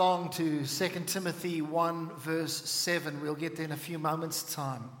Along to 2 Timothy 1 verse 7. We'll get there in a few moments'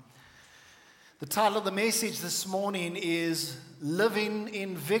 time. The title of the message this morning is Living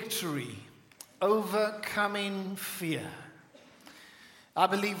in Victory, Overcoming Fear. I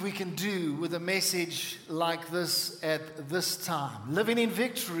believe we can do with a message like this at this time. Living in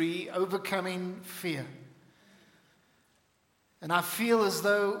victory, overcoming fear. And I feel as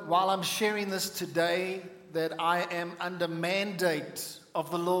though while I'm sharing this today that I am under mandate of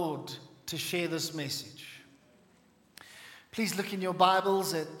the Lord to share this message. Please look in your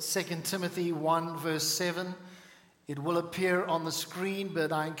Bibles at 2 Timothy 1 verse 7. It will appear on the screen,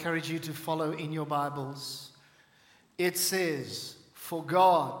 but I encourage you to follow in your Bibles. It says, "For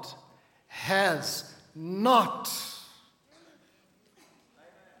God has not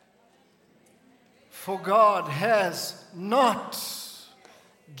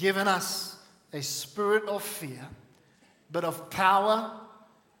given us a spirit of fear, but of power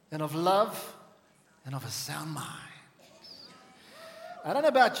and of love and of a sound mind." I don't know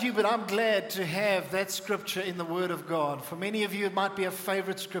about you, but I'm glad to have that scripture in the Word of God. For many of you, it might be a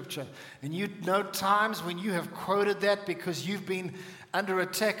favorite scripture. And you know times when you have quoted that because you've been under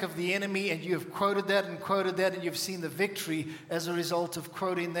attack of the enemy and you have quoted that and you've seen the victory as a result of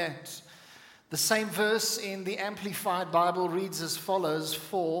quoting that. The same verse in the Amplified Bible reads as follows,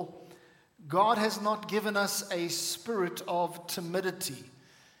 "For God has not given us a spirit of timidity."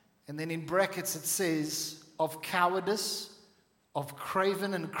 And then in brackets it says, "of cowardice, of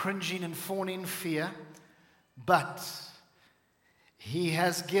craven and cringing and fawning fear, but He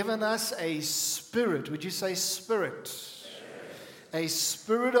has given us a spirit." Would you say spirit? A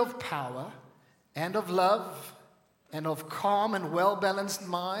spirit of power and of love and of calm and well-balanced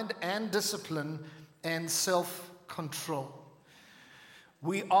mind and discipline and self-control.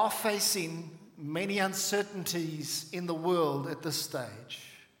 We are facing many uncertainties in the world at this stage.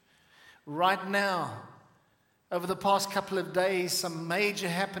 Right now, over the past couple of days, some major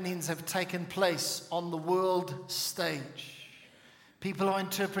happenings have taken place on the world stage. People are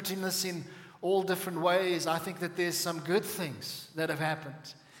interpreting this in all different ways. I think that there's some good things that have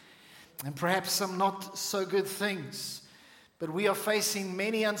happened, and perhaps some not so good things. But we are facing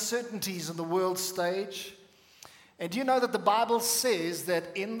many uncertainties on the world stage. And do you know that the Bible says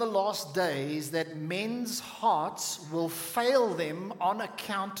that in the last days that men's hearts will fail them on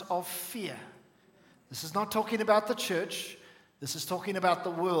account of fear? This is not talking about the church. This is talking about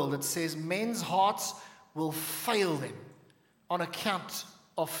the world. It says men's hearts will fail them on account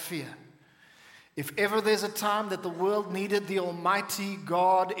of fear. If ever there's a time that the world needed the Almighty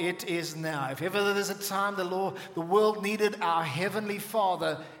God, it is now. If ever there's a time the world needed our Heavenly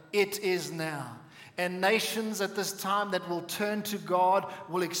Father, it is now. And nations at this time that will turn to God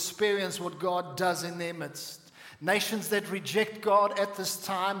will experience what God does in their midst. Nations that reject God at this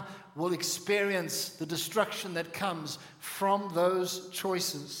time will experience the destruction that comes from those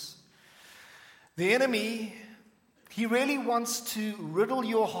choices. The enemy, he really wants to riddle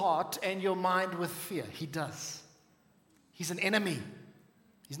your heart and your mind with fear. He does. He's an enemy.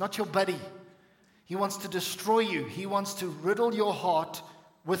 He's not your buddy. He wants to destroy you. He wants to riddle your heart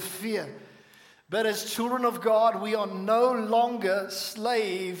with fear. But as children of God, we are no longer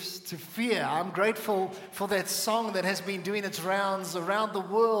slaves to fear. I'm grateful for that song that has been doing its rounds around the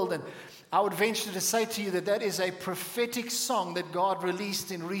world. And I would venture to say to you that that is a prophetic song that God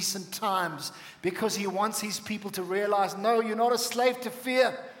released in recent times, because He wants His people to realize, no, you're not a slave to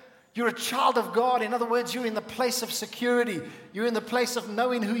fear. You're a child of God. In other words, you're in the place of security. You're in the place of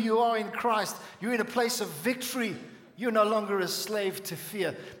knowing who you are in Christ. You're in a place of victory. You're no longer a slave to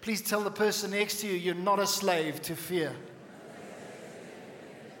fear. Please tell the person next to you, you're not a slave to fear.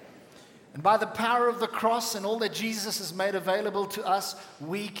 And by the power of the cross and all that Jesus has made available to us,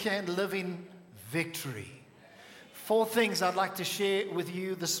 we can live in victory. 4 things I'd like to share with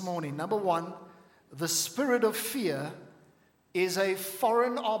you this morning. Number 1, the spirit of fear is a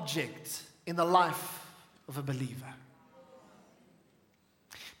foreign object in the life of a believer.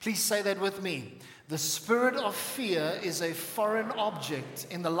 Please say that with me. The spirit of fear is a foreign object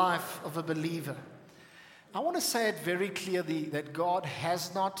in the life of a believer. I want to say it very clearly that God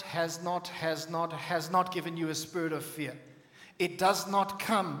has not given you a spirit of fear. It does not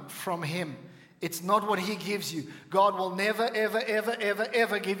come from Him. It's not what He gives you. God will never,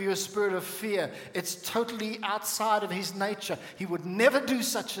 ever give you a spirit of fear. It's totally outside of His nature. He would never do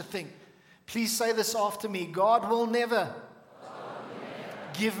such a thing. Please say this after me. God will never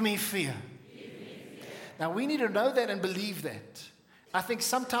give me fear. Now, we need to know that and believe that. I think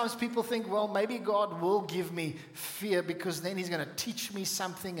sometimes people think, well, maybe God will give me fear because then He's going to teach me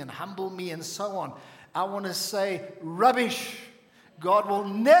something and humble me and so on. I want to say, rubbish. God will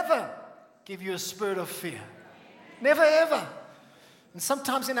never give you a spirit of fear. Never, ever. And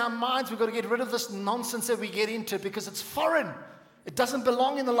sometimes in our minds, we've got to get rid of this nonsense that we get into because it's foreign. It doesn't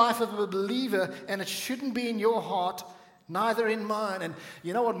belong in the life of a believer, and it shouldn't be in your heart, neither in mine. And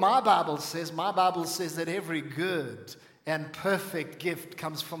you know what my Bible says? My Bible says that every good and perfect gift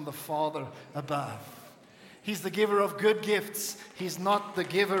comes from the Father above. He's the giver of good gifts. He's not the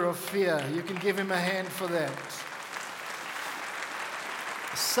giver of fear. You can give him a hand for that.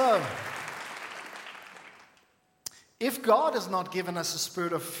 So, if God has not given us a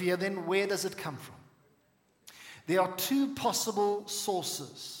spirit of fear, then where does it come from? There are two possible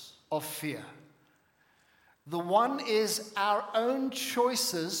sources of fear. The one is our own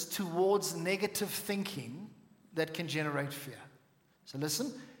choices towards negative thinking that can generate fear. So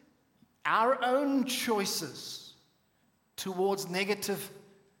listen, our own choices towards negative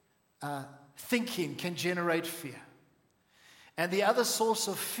thinking can generate fear. And the other source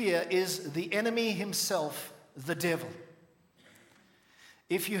of fear is the enemy himself, the devil.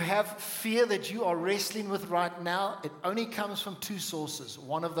 If you have fear that you are wrestling with right now, it only comes from two sources.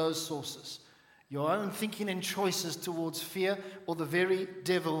 One of those sources, your own thinking and choices towards fear, or the very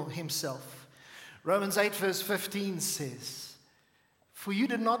devil himself. Romans 8 verse 15 says, "For you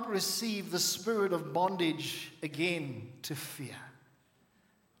did not receive the spirit of bondage again to fear."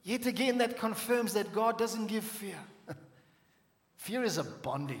 Yet again, that confirms that God doesn't give fear. Fear is a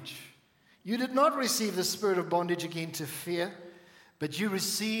bondage. You did not receive the spirit of bondage again to fear, but you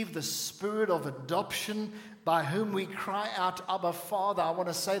received the spirit of adoption, by whom we cry out, Abba, Father. I want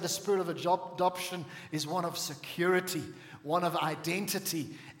to say the spirit of adoption is one of security, one of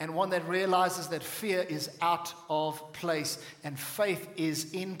identity, and one that realizes that fear is out of place and faith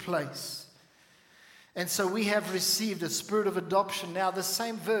is in place. And so we have received a spirit of adoption. Now, the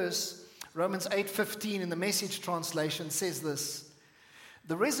same verse, Romans 8:15 in the Message translation says this: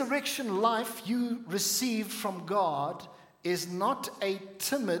 "The resurrection life you received from God is not a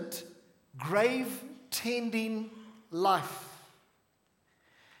timid, grave-tending life.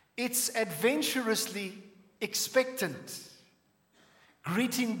 It's adventurously expectant,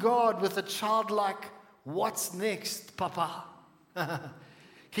 greeting God with a childlike, 'What's next, Papa?'"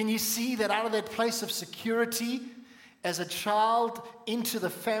 Can you see that out of that place of security as a child into the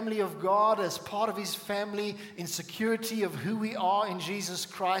family of God, as part of his family, in security of who we are in Jesus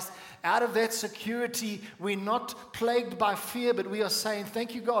Christ? Out of that security, we're not plagued by fear, but we are saying,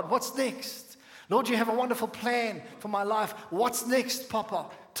 "Thank you, God. What's next? Lord, you have a wonderful plan for my life. What's next, Papa?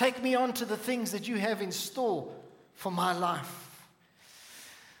 Take me on to the things that you have in store for my life."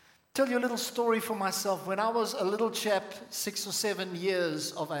 Tell you a little story for myself. When I was a little chap, 6 or 7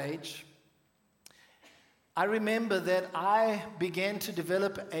 years of age, I remember that I began to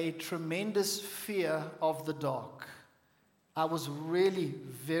develop a tremendous fear of the dark. I was really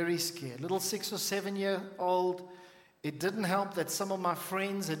very scared. Little 6 or 7 year old. It didn't help that some of my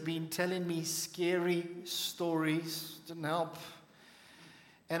friends had been telling me scary stories. Didn't help.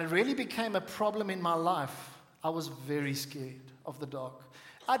 And it really became a problem in my life. I was very scared of the dark.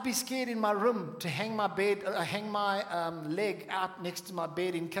 I'd be scared in my room to hang my leg out next to my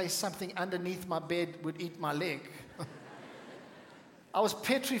bed in case something underneath my bed would eat my leg. I was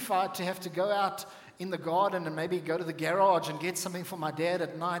petrified to have to go out in the garden and maybe go to the garage and get something for my dad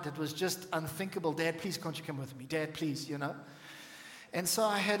at night. It was just unthinkable. "Dad, please, can't you come with me? Dad, please," And so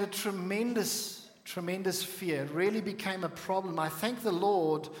I had a tremendous fear. It really became a problem. I thank the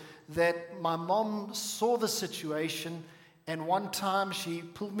Lord that my mom saw the situation. And one time she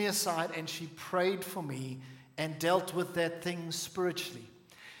pulled me aside and she prayed for me and dealt with that thing spiritually.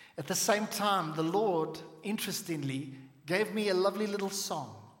 At the same time, the Lord, interestingly, gave me a lovely little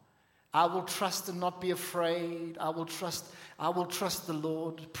song. "I will trust and not be afraid. I will trust the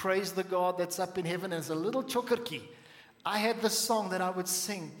Lord. Praise the God that's up in heaven." As a little chokerki, I had this song that I would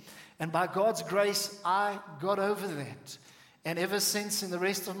sing. And by God's grace, I got over that. And ever since, in the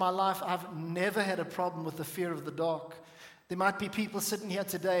rest of my life, I've never had a problem with the fear of the dark. There might be people sitting here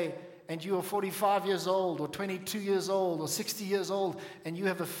today, and you are 45 years old, or 22 years old, or 60 years old, and you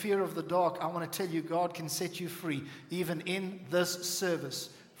have a fear of the dark. I want to tell you, God can set you free, even in this service,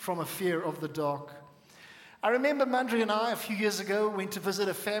 from a fear of the dark. I remember Mandri and I, a few years ago, went to visit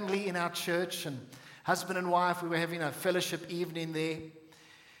a family in our church, and husband and wife, we were having a fellowship evening there.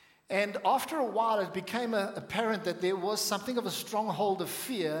 And after a while, it became apparent that there was something of a stronghold of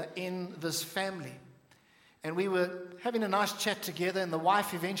fear in this family. And we were having a nice chat together, and the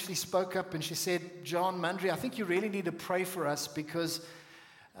wife eventually spoke up and she said, "John, Mandri, I think you really need to pray for us, because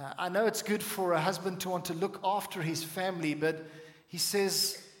I know it's good for a husband to want to look after his family, but he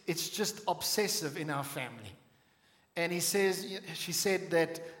says it's just obsessive in our family. And she said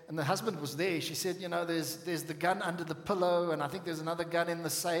that, and the husband was there, she said, there's the gun under the pillow, and I think there's another gun in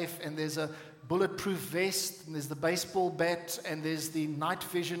the safe, and there's a bulletproof vest, and there's the baseball bat, and there's the night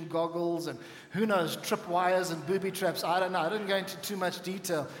vision goggles, and who knows, tripwires and booby traps. I don't know. I didn't go into too much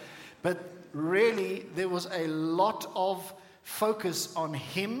detail. But really, there was a lot of focus on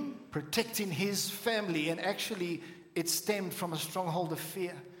him protecting his family, and actually, it stemmed from a stronghold of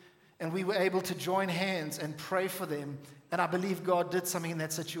fear. And we were able to join hands and pray for them. And I believe God did something in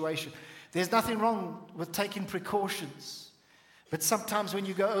that situation. There's nothing wrong with taking precautions. But sometimes when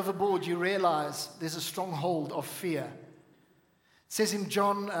you go overboard, you realize there's a stronghold of fear. It says in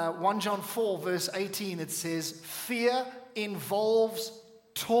 1 John 4, verse 18, it says, fear involves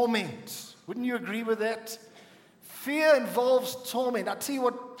torment. Wouldn't you agree with that? Fear involves torment. I tell you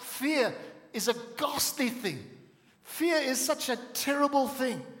what, fear is a ghastly thing. Fear is such a terrible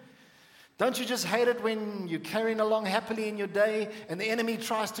thing. Don't you just hate it when you're carrying along happily in your day and the enemy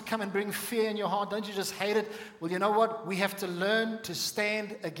tries to come and bring fear in your heart? Don't you just hate it? Well, you know what? We have to learn to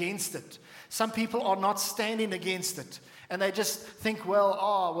stand against it. Some people are not standing against it. And they just think,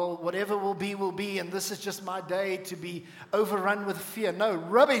 well, whatever will be, and this is just my day to be overrun with fear. No,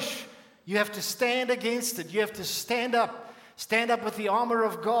 rubbish. You have to stand against it. You have to stand up. Stand up with the armor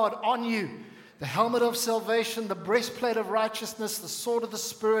of God on you. The helmet of salvation, the breastplate of righteousness, the sword of the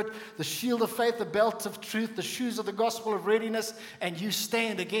Spirit, the shield of faith, the belt of truth, the shoes of the gospel of readiness, and you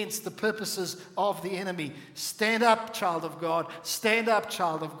stand against the purposes of the enemy. Stand up, child of God. Stand up,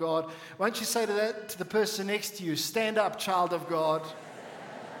 child of God. Won't you say to the person next to you, stand up, child of God.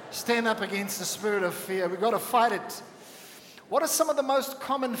 Stand up against the spirit of fear. We've got to fight it. What are some of the most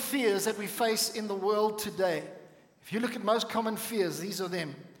common fears that we face in the world today? If you look at most common fears, these are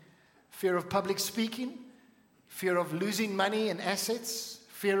them. Fear of public speaking, fear of losing money and assets,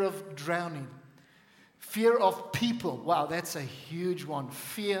 fear of drowning, fear of people. Wow, that's a huge one.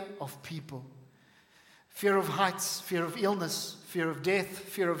 Fear of people. Fear of heights, fear of illness, fear of death,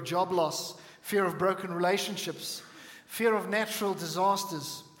 fear of job loss, fear of broken relationships, fear of natural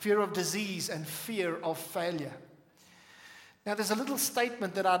disasters, fear of disease, and fear of failure. Now, there's a little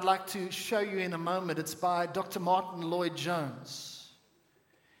statement that I'd like to show you in a moment. It's by Dr. Martin Lloyd-Jones.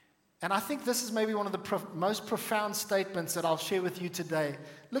 And I think this is maybe one of the most profound statements that I'll share with you today.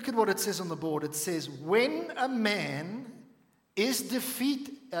 Look at what it says on the board. It says, when a man is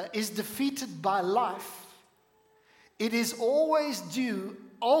defeated by life, it is always due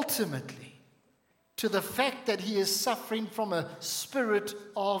ultimately to the fact that he is suffering from a spirit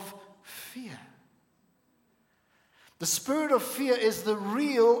of fear. The spirit of fear is the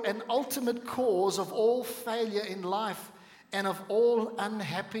real and ultimate cause of all failure in life and of all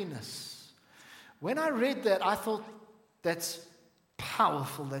unhappiness. When I read that, I thought, that's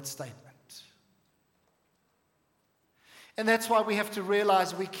powerful, that statement. And that's why we have to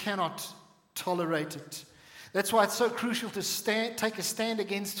realize we cannot tolerate it. That's why it's so crucial to take a stand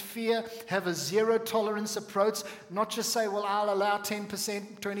against fear, have a zero tolerance approach, not just say, well, I'll allow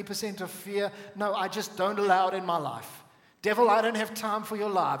 10%, 20% of fear. No, I just don't allow it in my life. Devil, I don't have time for your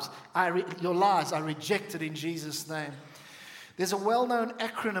lies. Your lies, I reject it in Jesus' name. There's a well-known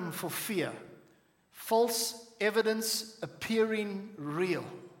acronym for fear. False evidence appearing real.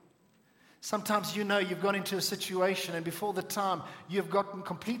 Sometimes you've gone into a situation and before the time you've gotten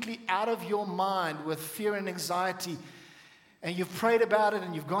completely out of your mind with fear and anxiety and you've prayed about it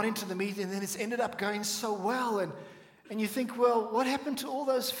and you've gone into the meeting and then it's ended up going so well and you think, well, what happened to all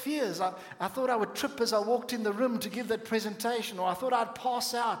those fears? I thought I would trip as I walked in the room to give that presentation, or I thought I'd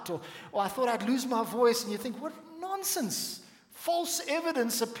pass out, or I thought I'd lose my voice, and you think, what nonsense. False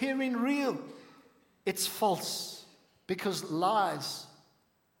evidence appearing real. It's false because lies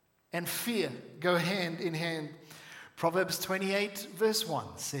and fear go hand in hand. Proverbs 28 verse 1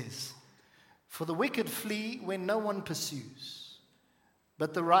 says, for the wicked flee when no one pursues,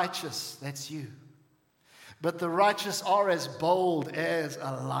 but the righteous, that's you, but the righteous are as bold as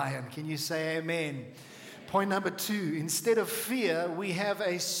a lion. Can you say amen? Point number 2, instead of fear, we have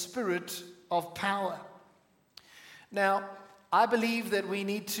a spirit of power. Now, I believe that we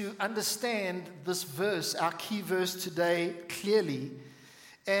need to understand this verse, our key verse today, clearly.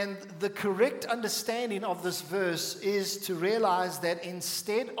 And the correct understanding of this verse is to realize that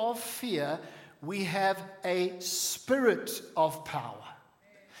instead of fear, we have a spirit of power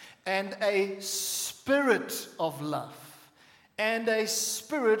and a spirit of love and a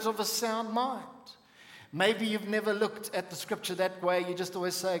spirit of a sound mind. Maybe you've never looked at the scripture that way. You just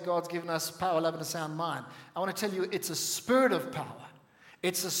always say God's given us power, love, and a sound mind. I want to tell you it's a spirit of power.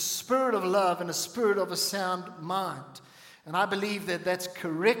 It's a spirit of love and a spirit of a sound mind. And I believe that that's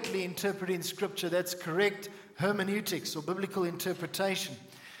correctly interpreting scripture. That's correct hermeneutics or biblical interpretation.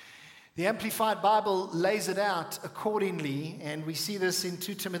 The Amplified Bible lays it out accordingly, and we see this in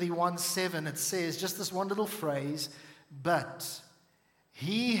 2 Timothy 1:7. It says, just this one little phrase, but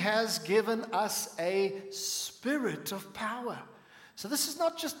he has given us a spirit of power. So this is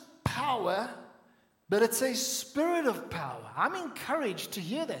not just power, but it's a spirit of power. I'm encouraged to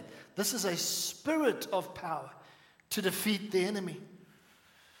hear that. This is a spirit of power to defeat the enemy.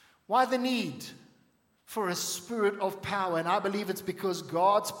 Why the need for a spirit of power? And I believe it's because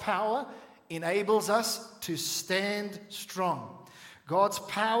God's power enables us to stand strong. God's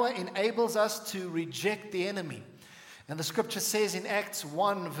power enables us to reject the enemy. And the scripture says in Acts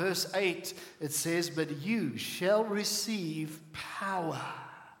 1 verse 8, it says, but you shall receive power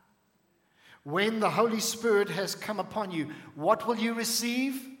when the Holy Spirit has come upon you. What will you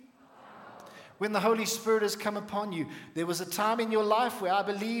receive? When the Holy Spirit has come upon you. There was a time in your life where I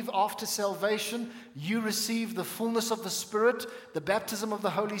believe after salvation, you received the fullness of the Spirit, the baptism of the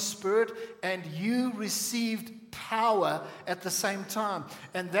Holy Spirit, and you received power at the same time.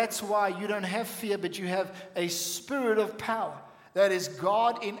 And that's why you don't have fear, but you have a spirit of power. That is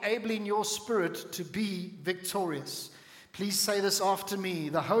God enabling your spirit to be victorious. Please say this after me.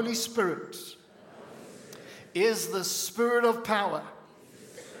 The Holy Spirit is the spirit of power.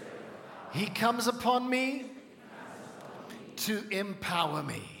 He comes upon me to empower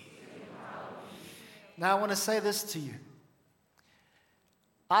me. Now I want to say this to you.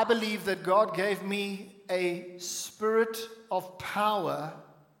 I believe that God gave me a spirit of power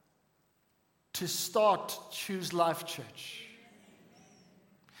to start Choose Life Church.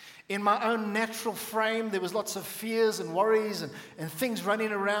 In my own natural frame, there was lots of fears and worries and things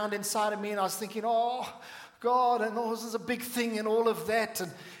running around inside of me. And I was thinking, oh, God, and this is a big thing and all of that.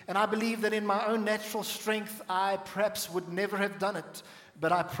 And I believe that in my own natural strength, I perhaps would never have done it.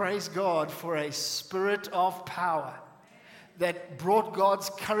 But I praise God for a spirit of power that brought God's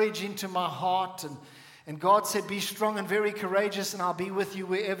courage into my heart. And God said, be strong and very courageous, and I'll be with you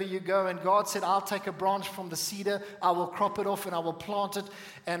wherever you go. And God said, I'll take a branch from the cedar, I will crop it off, and I will plant it.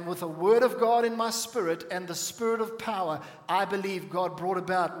 And with the word of God in my spirit and the spirit of power, I believe God brought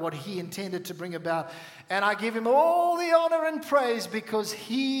about what he intended to bring about. And I give him all the honor and praise because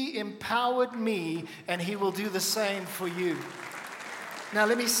he empowered me, and he will do the same for you. Now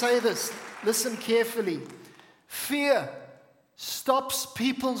let me say this. Listen carefully. Fear stops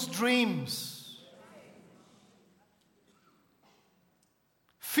people's dreams.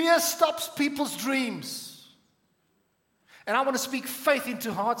 Fear stops people's dreams. And I want to speak faith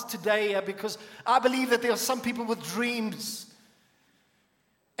into hearts today because I believe that there are some people with dreams.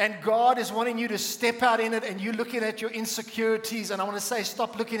 And God is wanting you to step out in it, and you're looking at your insecurities. And I want to say,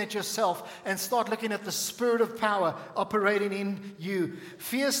 stop looking at yourself and start looking at the spirit of power operating in you.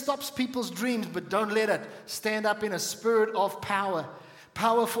 Fear stops people's dreams, but don't let it. Stand up in a spirit of power.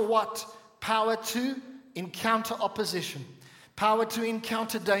 Power for what? Power to encounter opposition. Power to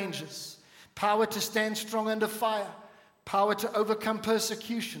encounter dangers. Power to stand strong under fire. Power to overcome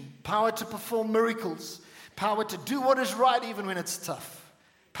persecution. Power to perform miracles. Power to do what is right even when it's tough.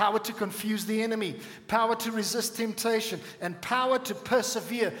 Power to confuse the enemy. Power to resist temptation. And power to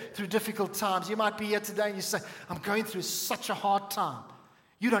persevere through difficult times. You might be here today and you say, I'm going through such a hard time.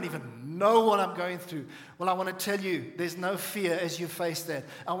 You don't even know what I'm going through. Well, I want to tell you, there's no fear as you face that.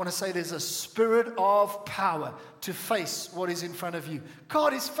 I want to say there's a spirit of power to face what is in front of you.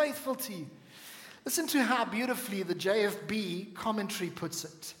 God is faithful to you. Listen to how beautifully the JFB commentary puts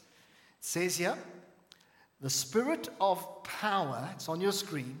it. It says here, the spirit of power, it's on your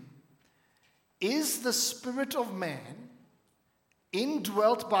screen, is the spirit of man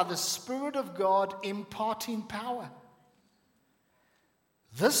indwelt by the Spirit of God imparting power.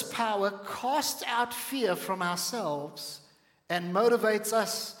 This power casts out fear from ourselves and motivates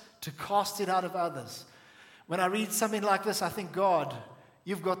us to cast it out of others. When I read something like this, I think, God,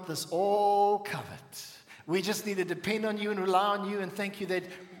 you've got this all covered. We just need to depend on you and rely on you, and thank you that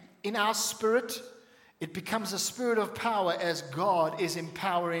in our spirit, it becomes a spirit of power as God is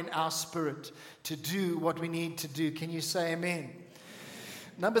empowering our spirit to do what we need to do. Can you say amen?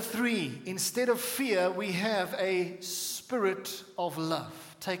 Number 3, instead of fear, we have a spirit of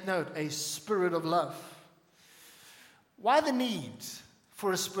love. Take note, a spirit of love. Why the need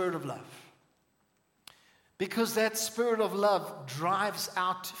for a spirit of love? Because that spirit of love drives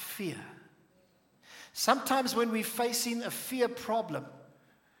out fear. Sometimes when we're facing a fear problem,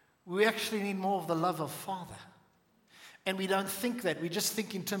 we actually need more of the love of Father. And we don't think that. We just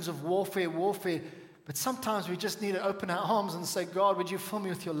think in terms of warfare. But sometimes we just need to open our arms and say, God, would you fill me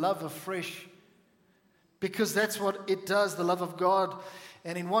with your love afresh? Because that's what it does, the love of God.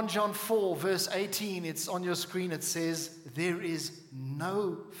 And in 1 John 4, verse 18, it's on your screen, it says, there is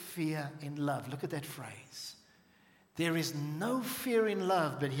no fear in love. Look at that phrase. There is no fear in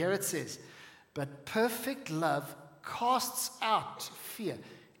love, but here it says, but perfect love casts out fear.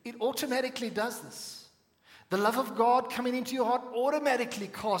 It automatically does this. The love of God coming into your heart automatically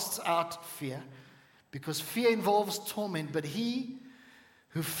casts out fear, because fear involves torment, but he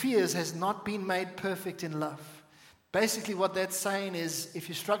who fears has not been made perfect in love. Basically what that's saying is, if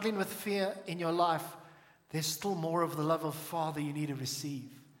you're struggling with fear in your life, there's still more of the love of Father you need to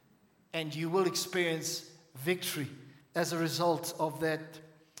receive. And you will experience victory as a result of that.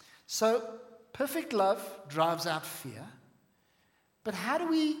 So, perfect love drives out fear. But how do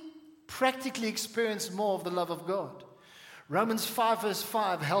we practically experience more of the love of God? Romans 5 verse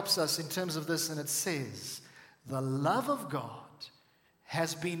 5 helps us in terms of this, and it says, the love of God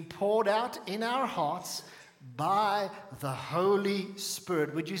has been poured out in our hearts by the Holy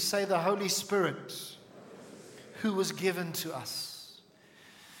Spirit. Would you say the Holy Spirit who was given to us?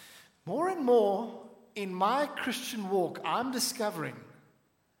 More and more in my Christian walk, I'm discovering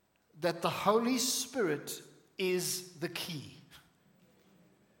that the Holy Spirit is the key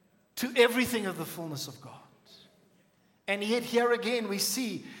to everything of the fullness of God. And yet here again we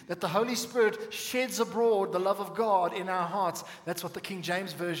see that the Holy Spirit sheds abroad the love of God in our hearts. That's what the King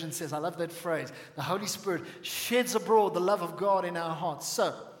James Version says. I love that phrase. The Holy Spirit sheds abroad the love of God in our hearts.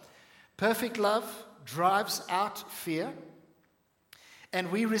 So, perfect love drives out fear.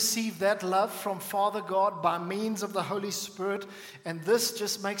 And we receive that love from Father God by means of the Holy Spirit. And this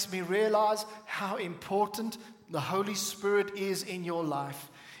just makes me realize how important the Holy Spirit is in your life.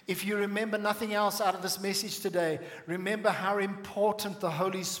 If you remember nothing else out of this message today, remember how important the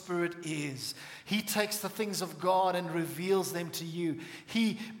Holy Spirit is. He takes the things of God and reveals them to you.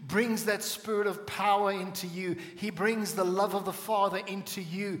 He brings that spirit of power into you. He brings the love of the Father into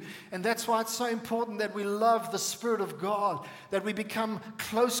you. And that's why it's so important that we love the Spirit of God, that we become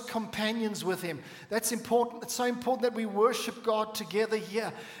close companions with Him. That's important. It's so important that we worship God together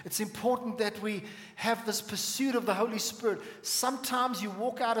here. It's important that we have this pursuit of the Holy Spirit. Sometimes you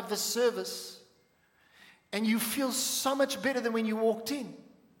walk out of the service and you feel so much better than when you walked in.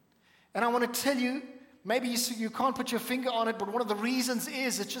 And I want to tell you, maybe you can't put your finger on it, but one of the reasons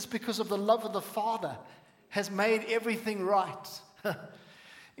is it's just because of the love of the Father has made everything right.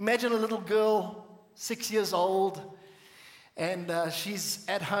 Imagine a little girl, 6 years old, and she's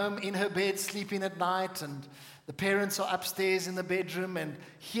at home in her bed sleeping at night, and the parents are upstairs in the bedroom, and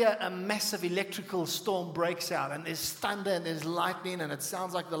here a massive electrical storm breaks out, and there's thunder and there's lightning, and it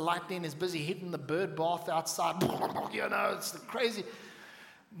sounds like the lightning is busy hitting the bird bath outside. You know, it's crazy.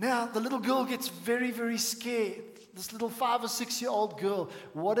 Now, the little girl gets very, very scared. This little 5 or 6 year old girl,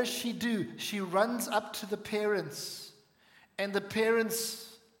 what does she do? She runs up to the parents. And the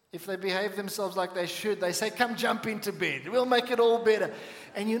parents, if they behave themselves like they should, they say, come jump into bed. We'll make it all better.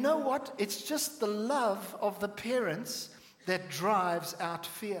 And you know what? It's just the love of the parents that drives out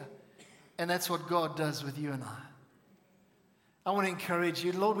fear. And that's what God does with you and I want to encourage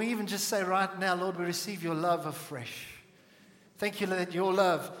you, Lord, we even just say right now, Lord, we receive your love afresh. Thank you that your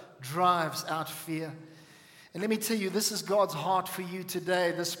love drives out fear. And let me tell you, this is God's heart for you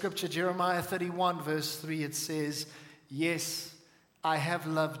today. The scripture, Jeremiah 31, verse 3, it says, yes, I have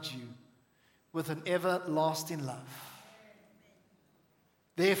loved you with an everlasting love.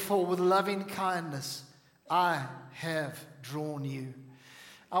 Therefore, with loving kindness, I have drawn you.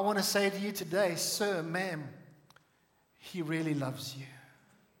 I want to say to you today, sir, ma'am, He really loves you.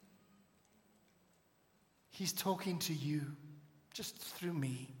 He's talking to you. Just through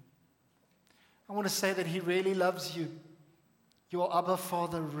me. I want to say that He really loves you. Your Abba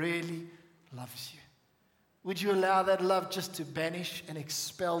Father really loves you. Would you allow that love just to banish and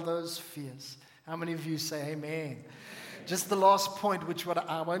expel those fears? How many of you say amen? Just the last point, which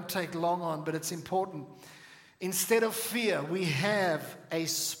I won't take long on, but it's important. Instead of fear, we have a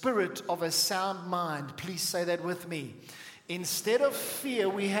spirit of a sound mind. Please say that with me. Instead of fear,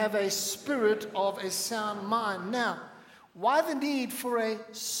 we have a spirit of a sound mind. Now, why the need for a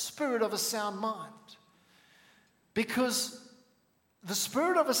spirit of a sound mind? Because the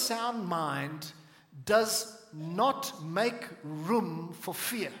spirit of a sound mind does not make room for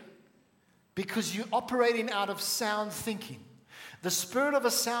fear, because you're operating out of sound thinking. The spirit of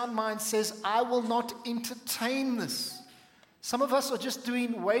a sound mind says, I will not entertain this. Some of us are just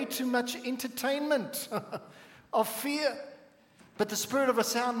doing way too much entertainment of fear. But the spirit of a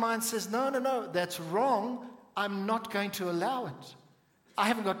sound mind says, no, that's wrong. I'm not going to allow it. I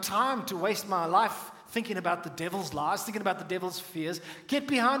haven't got time to waste my life thinking about the devil's lies, thinking about the devil's fears. Get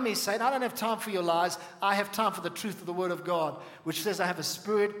behind me, Satan. I don't have time for your lies. I have time for the truth of the Word of God, which says I have a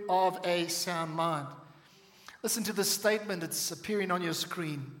spirit of a sound mind. Listen to this statement. It's appearing on your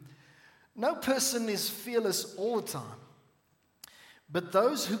screen. No person is fearless all the time, but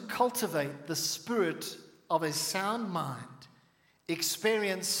those who cultivate the spirit of a sound mind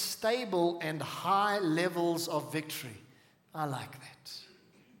experience stable and high levels of victory. I like that.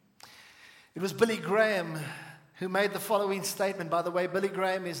 It was Billy Graham who made the following statement. By the way, Billy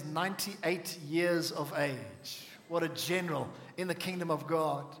Graham is 98 years of age. What a general in the kingdom of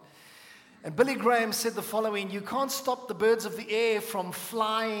God. And Billy Graham said the following: you can't stop the birds of the air from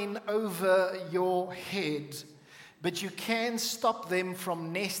flying over your head, but you can stop them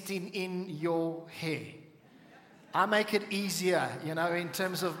from nesting in your hair. I make it easier, in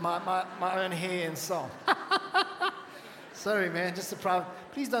terms of my own hair and so on. Sorry, man, just a private.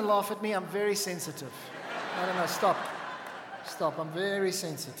 Please don't laugh at me. I'm very sensitive. No, stop. Stop. I'm very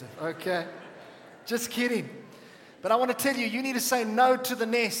sensitive. Okay? Just kidding. But I want to tell you, you need to say no to the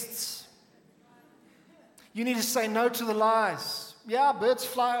nests. You need to say no to the lies. Yeah, birds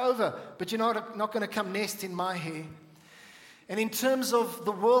fly over, but you're not going to come nest in my hair. And in terms of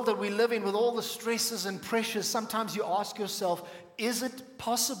the world that we live in with all the stresses and pressures, sometimes you ask yourself, is it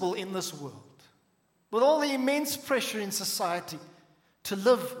possible in this world, with all the immense pressure in society, to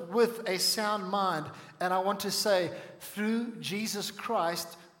live with a sound mind? And I want to say, through Jesus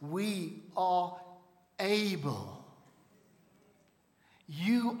Christ, we are able.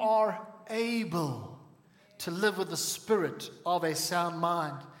 You are able to live with the spirit of a sound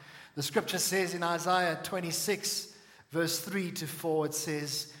mind. The scripture says in Isaiah 26, verse 3 to 4, it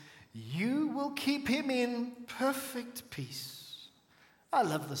says, you will keep him in perfect peace. I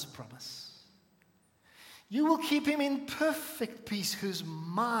love this promise. You will keep him in perfect peace whose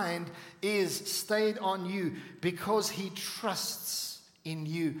mind is stayed on you because he trusts in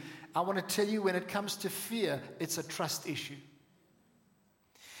you. I want to tell you, when it comes to fear, it's a trust issue.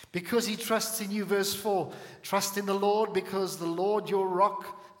 Because he trusts in you, verse 4, trust in the Lord because the Lord your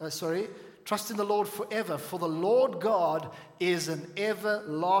rock, trust in the Lord forever, for the Lord God is an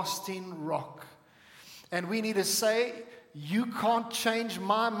everlasting rock. And we need to say, you can't change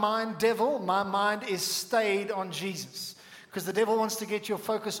my mind, devil. My mind is stayed on Jesus. Because the devil wants to get your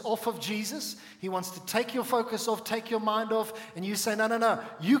focus off of Jesus. He wants to take your focus off, take your mind off. And you say, no.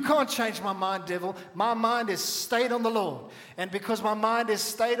 You can't change my mind, devil. My mind is stayed on the Lord. And because my mind is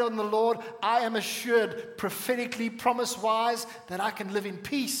stayed on the Lord, I am assured, prophetically, promise-wise, that I can live in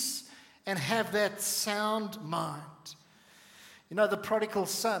peace and have that sound mind. The prodigal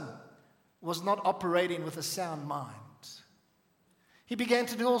son was not operating with a sound mind. He began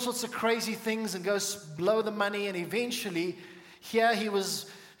to do all sorts of crazy things and go blow the money, and eventually here he was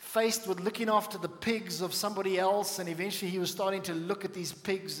faced with looking after the pigs of somebody else, and eventually he was starting to look at these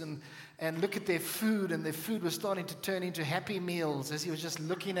pigs and look at their food, and their food was starting to turn into Happy Meals as he was just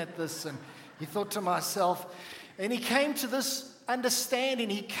looking at this. And he thought to himself, and he came to this understanding,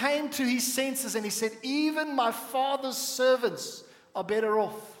 he came to his senses, and he said, even my father's servants are better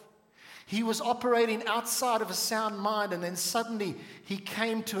off. He was operating outside of a sound mind, and then suddenly he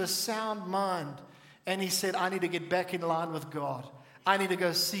came to a sound mind, and he said, I need to get back in line with God. I need to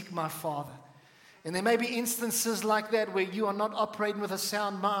go seek my Father. And there may be instances like that where you are not operating with a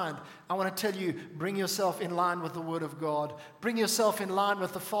sound mind. I want to tell you, bring yourself in line with the Word of God. Bring yourself in line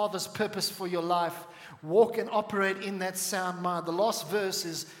with the Father's purpose for your life. Walk and operate in that sound mind. The last verse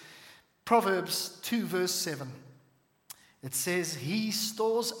is Proverbs 2, verse 7. It says, he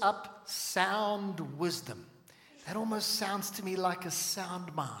stores up sound wisdom. That almost sounds to me like a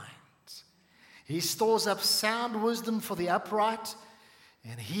sound mind. He stores up sound wisdom for the upright,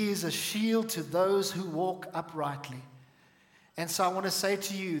 and he is a shield to those who walk uprightly. And so I want to say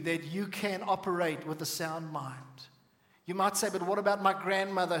to you that you can operate with a sound mind. You might say, but what about my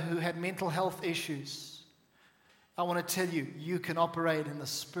grandmother who had mental health issues? I want to tell you, you can operate in the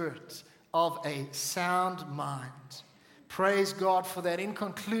spirit of a sound mind. Praise God for that. In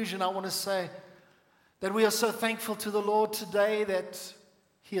conclusion, I want to say that we are so thankful to the Lord today that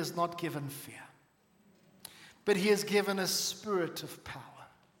he has not given fear, but he has given a spirit of power.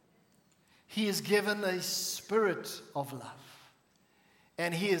 He has given a spirit of love,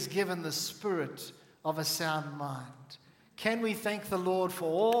 and he has given the spirit of a sound mind. Can we thank the Lord for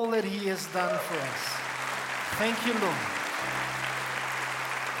all that he has done for us? Thank you, Lord.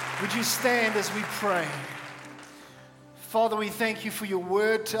 Would you stand as we pray? Father, we thank you for your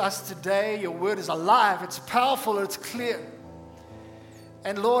word to us today. Your word is alive, it's powerful, it's clear.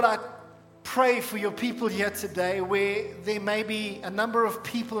 And Lord, I pray for your people here today where there may be a number of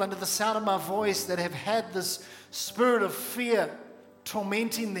people under the sound of my voice that have had this spirit of fear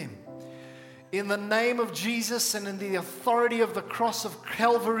tormenting them. In the name of Jesus and in the authority of the cross of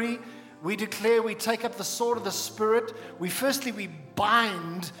Calvary, we declare, we take up the sword of the Spirit. We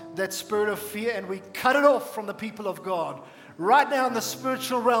bind that spirit of fear and we cut it off from the people of God. Right now in the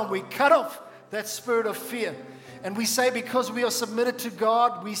spiritual realm, we cut off that spirit of fear. And we say, because we are submitted to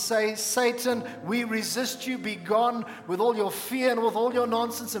God, we say, Satan, we resist you. Be gone with all your fear and with all your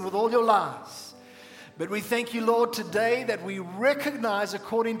nonsense and with all your lies. But we thank you, Lord, today that we recognize,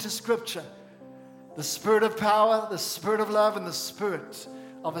 according to Scripture, the spirit of power, the spirit of love, and the spirit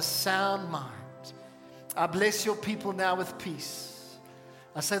of a sound mind. I bless your people now with peace.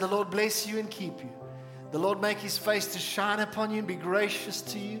 I say the Lord bless you and keep you. The Lord make his face to shine upon you and be gracious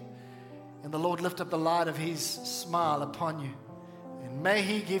to you. And the Lord lift up the light of his smile upon you. And may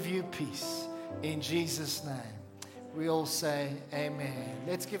he give you peace in Jesus' name. We all say amen.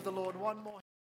 Let's give the Lord one more.